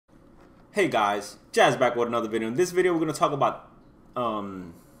Hey guys, Jazz back with another video. In this video, we're going to talk about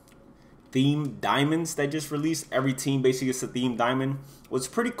theme diamonds that just released. Every team basically gets a theme diamond. What's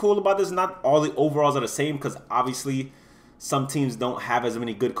pretty cool about this, not all the overalls are the same, because obviously some teams don't have as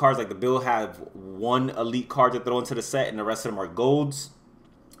many good cards. Like the Bill have one elite card to throw into the set, and the rest of them are golds.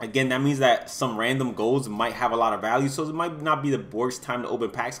 Again, that means that some random golds might have a lot of value, so it might not be the worst time to open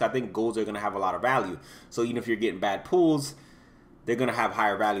packs. I think golds are going to have a lot of value. So even if you're getting bad pulls, they're going to have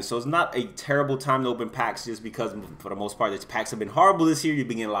higher value. So it's not a terrible time to open packs, just because for the most part, the packs have been horrible this year. You've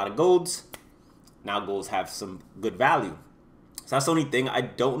been getting a lot of golds. Now golds have some good value. So that's the only thing. I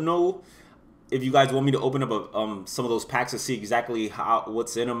don't know if you guys want me to open up some of those packs to see exactly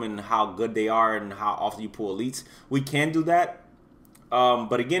what's in them and how good they are and how often you pull elites. We can do that.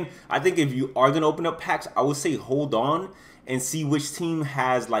 But again, I think if you are going to open up packs, I would say hold on and see which team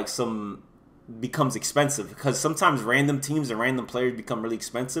has like becomes expensive, because sometimes random teams and random players become really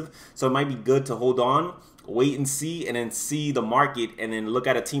expensive. So it might be good to hold on, wait and see, and then see the market, and then look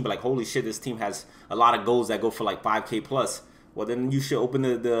at a team, be like, holy shit, this team has a lot of goals that go for like 5K plus. Well, then you should open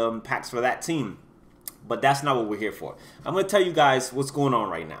the packs for that team. But that's not what we're here for. I'm going to tell you guys what's going on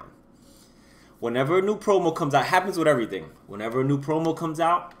right now. Whenever a new promo comes out, it happens with everything. Whenever a new promo comes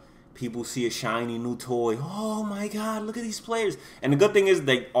out, people see a shiny new toy. Oh my god, look at these players. And the good thing is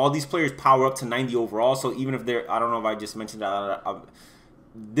that all these players power up to 90 overall. So even if they're, I don't know if I just mentioned that,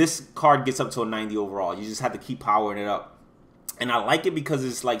 this card gets up to a 90 overall. You just have to keep powering it up. And I like it because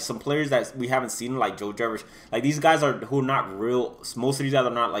it's like some players that we haven't seen, like Joe Jervis. Like these guys who are not real, most of these guys are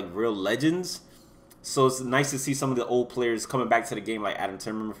not like real legends. So it's nice to see some of the old players coming back to the game, like Adam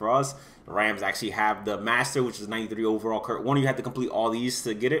Timmerman for us. The Rams actually have the Master, which is 93 overall. Kurt Warner, you have to complete all these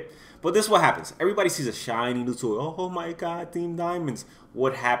to get it. But this is what happens. Everybody sees a shiny new toy. Oh my god, Team Diamonds.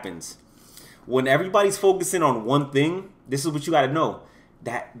 What happens? When everybody's focusing on one thing, this is what you got to know.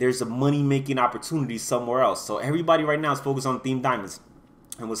 That there's a money-making opportunity somewhere else. So everybody right now is focused on Team Diamonds.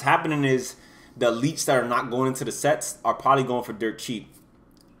 And what's happening is the elites that are not going into the sets are probably going for dirt cheap.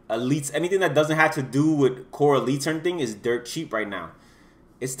 Elites, anything that doesn't have to do with core elites or anything is dirt cheap right now.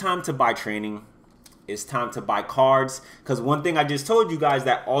 It's time to buy training. It's time to buy cards. Because one thing I just told you guys,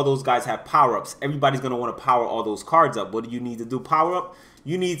 that all those guys have power-ups. Everybody's going to want to power all those cards up. What do you need to do power up?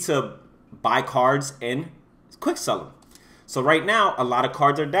 You need to buy cards and quick sell them. So right now, a lot of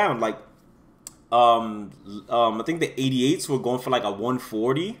cards are down. Like, I think the 88s were going for like a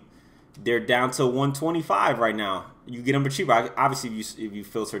 140. They're down to 125 right now. You get them for cheaper. Obviously, if you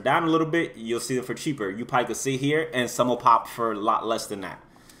filter down a little bit, you'll see them for cheaper. You probably could sit here and some will pop for a lot less than that.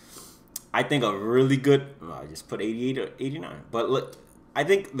 I think a really good, I just put 88 or 89. But look, I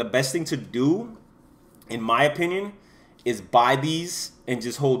think the best thing to do, in my opinion, is buy these and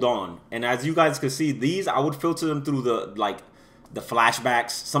just hold on. And as you guys can see, these, I would filter them through the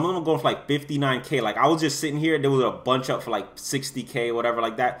flashbacks. Some of them are going for like 59K. Like I was just sitting here, there was a bunch up for like 60K, whatever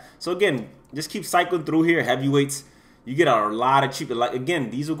like that. So again, just keep cycling through here. Heavyweights, you get a lot of cheaper. Like again,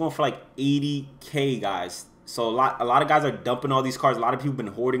 these are going for like 80K, guys. So a lot of guys are dumping all these cards. A lot of people have been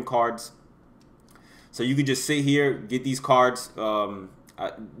hoarding cards. So you could just sit here, get these cards.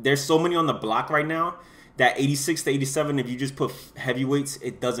 There's so many on the block right now that 86 to 87, if you just put heavyweights,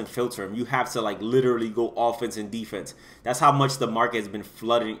 it doesn't filter them. You have to like literally go offense and defense. That's how much the market has been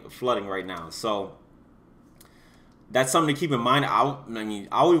flooding right now. So that's something to keep in mind.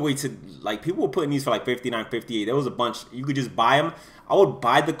 I would wait to, like, people were putting these for like 59, 58. There was a bunch. You could just buy them. I would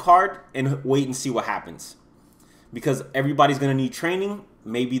buy the card and wait and see what happens, because everybody's gonna need training.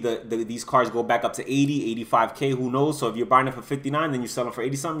 Maybe these cards go back up to 80, 85K, who knows? So if you're buying them for 59, then you sell them for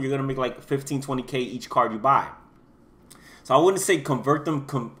 80 something, you're gonna make like 15, 20K each card you buy. So I wouldn't say convert them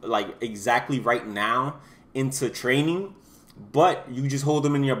like exactly right now into training, but you just hold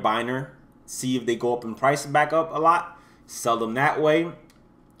them in your binder, see if they go up in price back up a lot, sell them that way.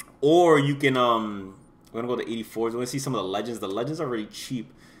 Or you can we're gonna go to 84s. We're gonna see some of the legends. The legends are really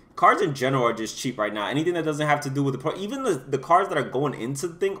cheap. Cards in general are just cheap right now. Anything that doesn't have to do with the pro, even the cards that are going into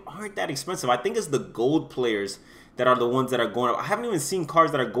the thing aren't that expensive. I think it's the gold players that are the ones that are going up. I haven't even seen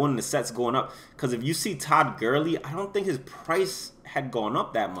cards that are going in the sets going up, because if you see Todd Gurley, I don't think his price had gone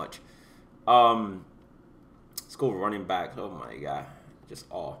up that much. Let's go running back. Oh my god, just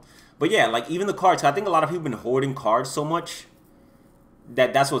all. But yeah, like even the cards, I think a lot of people have been hoarding cards so much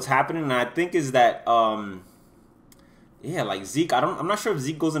that's what's happening. And I think is that yeah, like Zeke, I'm not sure if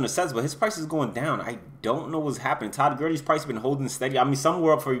Zeke goes into sets, but his price is going down. I don't know what's happening. Todd Gurley's price has been holding steady. I mean, some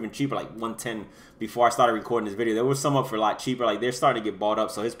were up for even cheaper, like 110 before I started recording this video. There was some up for a lot cheaper. Like they're starting to get bought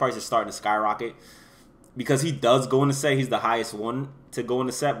up, so his price is starting to skyrocket, because he does go in the set. He's the highest one to go in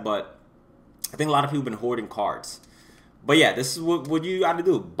the set, but I think a lot of people have been hoarding cards. But yeah, this is what you got to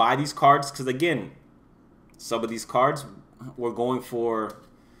do. Buy these cards because, again, some of these cards were going for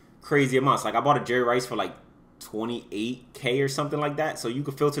crazy amounts. Like I bought a Jerry Rice for like 28K or something like that. So you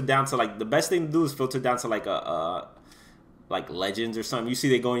could filter down to like, the best thing to do is filter down to like like Legends or something. You see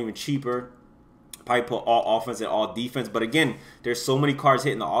they going even cheaper. Probably put all offense and all defense. But again, there's so many cards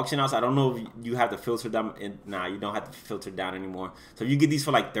hitting the auction house. I don't know if you have to filter them in. Nah, you don't have to filter down anymore. So if you get these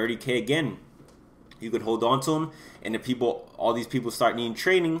for like 30K again, you could hold on to them. And if all these people start needing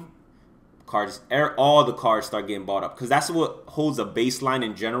training cards, all the cards start getting bought up. Because that's what holds a baseline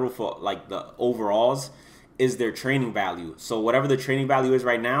in general for like the overalls, is their training value. So whatever the training value is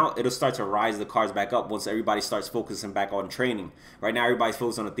right now, it'll start to rise the cards back up once everybody starts focusing back on training. Right now, everybody's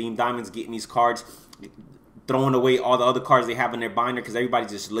focused on the theme diamonds, getting these cards, throwing away all the other cards they have in their binder because everybody's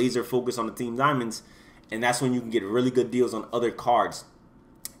just laser focused on the theme diamonds. And that's when you can get really good deals on other cards.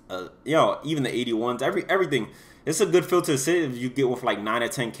 You know, even the 81s, everything. It's a good filter to sit if you get one for like 9 or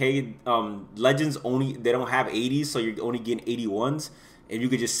 10K. Legends they don't have 80s, so you're only getting 81s. If you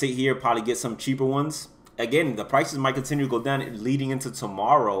could just sit here, probably get some cheaper ones. Again, the prices might continue to go down leading into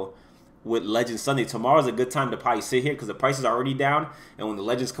tomorrow with Legends Sunday. Tomorrow's a good time to probably sit here because the prices are already down. And when the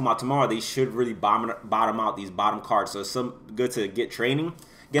Legends come out tomorrow, they should really bottom out these bottom cards. So it's good to get training.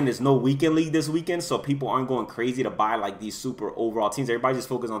 Again, there's no weekend league this weekend, so people aren't going crazy to buy like these super overall teams. Everybody's just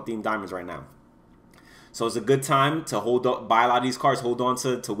focused on Theme Diamonds right now. So it's a good time to buy a lot of these cards, hold on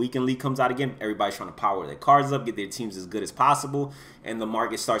to weekend league comes out again. Everybody's trying to power their cards up, get their teams as good as possible, and the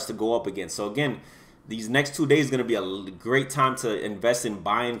market starts to go up again. So again, these next 2 days is going to be a great time to invest in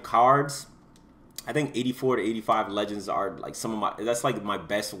buying cards. I think 84 to 85 Legends are like that's like my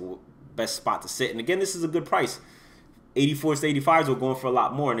best spot to sit. And again, this is a good price. 84s to 85s are going for a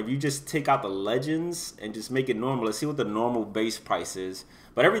lot more. And if you just take out the Legends and just make it normal, let's see what the normal base price is.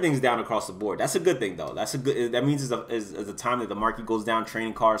 But everything's down across the board. That's a good thing, though. That means is the time that the market goes down,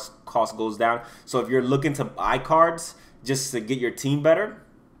 training cost goes down. So if you're looking to buy cards just to get your team better,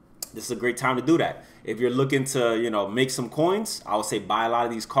 this is a great time to do that. If you're looking to, you know, make some coins, I would say buy a lot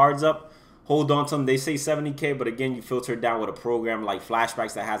of these cards up. Hold on to them. They say 70K, but again, you filter it down with a program like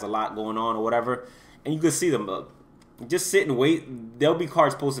Flashbacks that has a lot going on or whatever, and you can see them. Just sit and wait. There'll be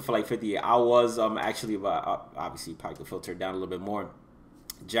cards posted for like 58. I was actually obviously probably could filter it down a little bit more.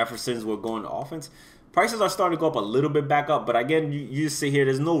 Jeffersons were going to offense. Prices are starting to go up a little bit back up, but again, you just sit here.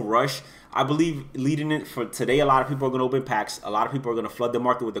 There's no rush. I believe leading it for today, a lot of people are going to open packs. A lot of people are going to flood the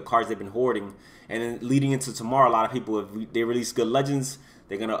market with the cards they've been hoarding. And then leading into tomorrow, a lot of people, if they release good Legends,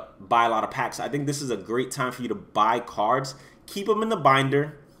 they're going to buy a lot of packs. I think this is a great time for you to buy cards. Keep them in the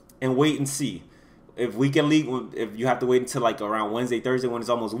binder and wait and see. If weekend league, if you have to wait until like around Wednesday, Thursday when it's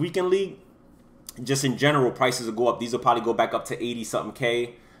almost weekend league, just in general, prices will go up. These will probably go back up to 80-something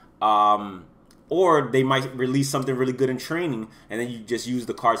K. Or they might release something really good in training, and then you just use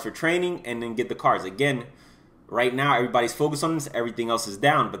the cards for training and then get the cards. Again, right now, everybody's focused on this. Everything else is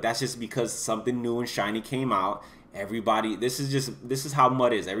down, but that's just because something new and shiny came out. Everybody, this is how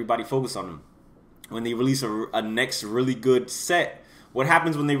MUD is. Everybody focus on them. When they release a next really good set, what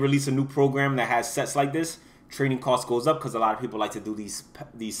happens when they release a new program that has sets like this? Training cost goes up because a lot of people like to do these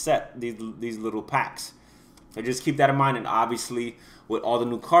little packs. So just keep that in mind. And obviously, with all the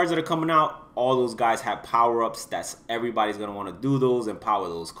new cards that are coming out, all those guys have power-ups. That's everybody's going to want to do those and power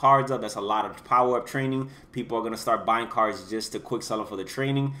those cards up. That's a lot of power-up training. People are going to start buying cards just to quick sell them for the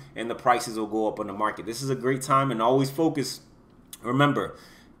training, and the prices will go up on the market. This is a great time, and always focus. Remember,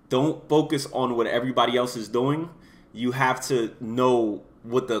 don't focus on what everybody else is doing. You have to know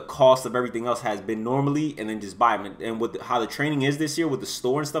what the cost of everything else has been normally, and then just buy them. And with how the training is this year with the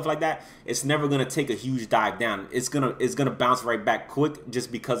store and stuff like that, it's never gonna take a huge dive down. It's gonna bounce right back quick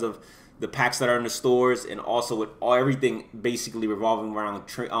just because of the packs that are in the stores, and also with everything basically revolving around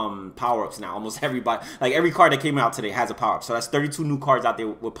power-ups now. Almost everybody, like every card that came out today has a power-up. So that's 32 new cards out there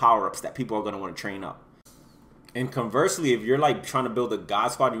with power-ups that people are gonna want to train up. And conversely, if you're like trying to build a God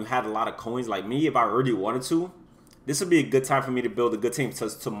squad and you had a lot of coins like me, if I really wanted to, this would be a good time for me to build a good team.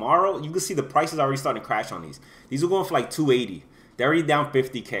 Because tomorrow, you can see the prices are already starting to crash on these. These are going for like 280. They're already down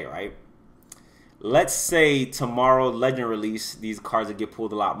 50K, right? Let's say tomorrow, Legend release, these cards will get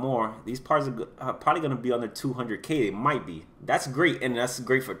pulled a lot more. These cards are probably going to be under 200K. They might be. That's great. And that's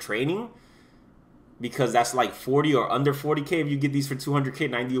great for training, because that's like 40 or under 40K if you get these for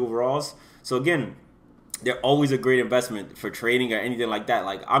 200K, 90 overalls. So again, they're always a great investment for trading or anything like that.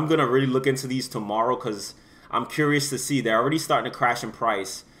 Like, I'm going to really look into these tomorrow because I'm curious to see. They're already starting to crash in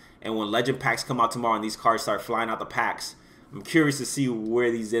price. And when Legend packs come out tomorrow and these cards start flying out the packs, I'm curious to see where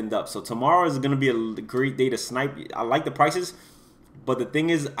these end up. So tomorrow is going to be a great day to snipe. I like the prices. But the thing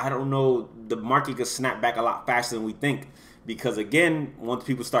is, I don't know, the market could snap back a lot faster than we think. Because again, once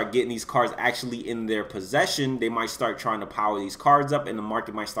people start getting these cards actually in their possession, they might start trying to power these cards up and the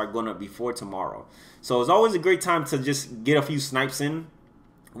market might start going up before tomorrow. So it's always a great time to just get a few snipes in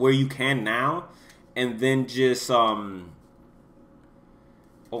where you can now. And then just, oh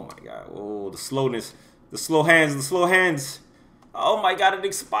my God, oh, the slowness, the slow hands. Oh my God, it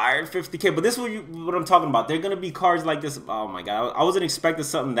expired 50K. But this is what I'm talking about. They're gonna be cards like this. Oh my God, I wasn't expecting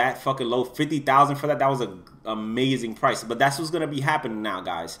something that fucking low. 50,000 for that. That was an amazing price. But that's what's gonna be happening now,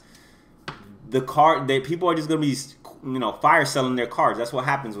 guys. The card that people are just gonna be, you know, fire selling their cards. That's what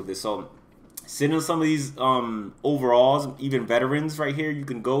happens with this. So sitting on some of these overalls, even veterans right here, you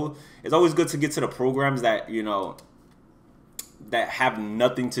can go. It's always good to get to the programs that, you know, that have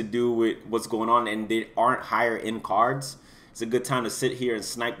nothing to do with what's going on and they aren't higher end cards. It's a good time to sit here and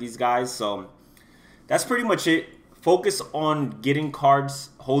snipe these guys. So that's pretty much it. Focus on getting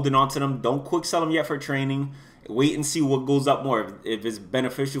cards, holding on to them. Don't quick sell them yet for training. Wait and see what goes up more. If it's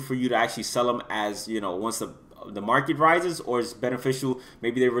beneficial for you to actually sell them as, you know, once the market rises, or it's beneficial,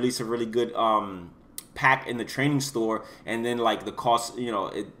 maybe they release a really good pack in the training store, and then like the cost, you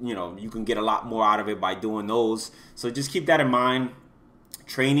know, you can get a lot more out of it by doing those. So just keep that in mind.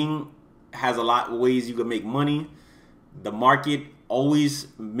 Training has a lot of ways you can make money. The market, always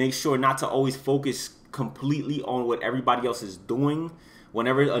make sure not to always focus completely on what everybody else is doing.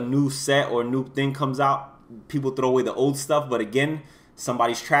 Whenever a new set or a new thing comes out, people throw away the old stuff. But again,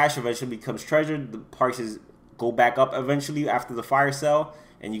 somebody's trash eventually becomes treasure. The prices go back up eventually after the fire sale,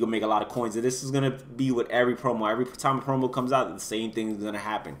 and you can make a lot of coins. And this is going to be with every promo. Every time a promo comes out, the same thing is going to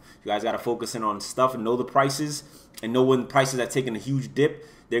happen. You guys got to focus in on stuff and know the prices, and know when prices are taking a huge dip.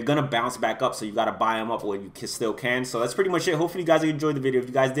 They're going to bounce back up, so you got to buy them up when you still can. So that's pretty much it. Hopefully you guys enjoyed the video. If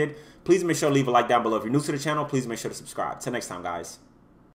you guys did, please make sure to leave a like down below. If you're new to the channel, please make sure to subscribe. Till next time, guys.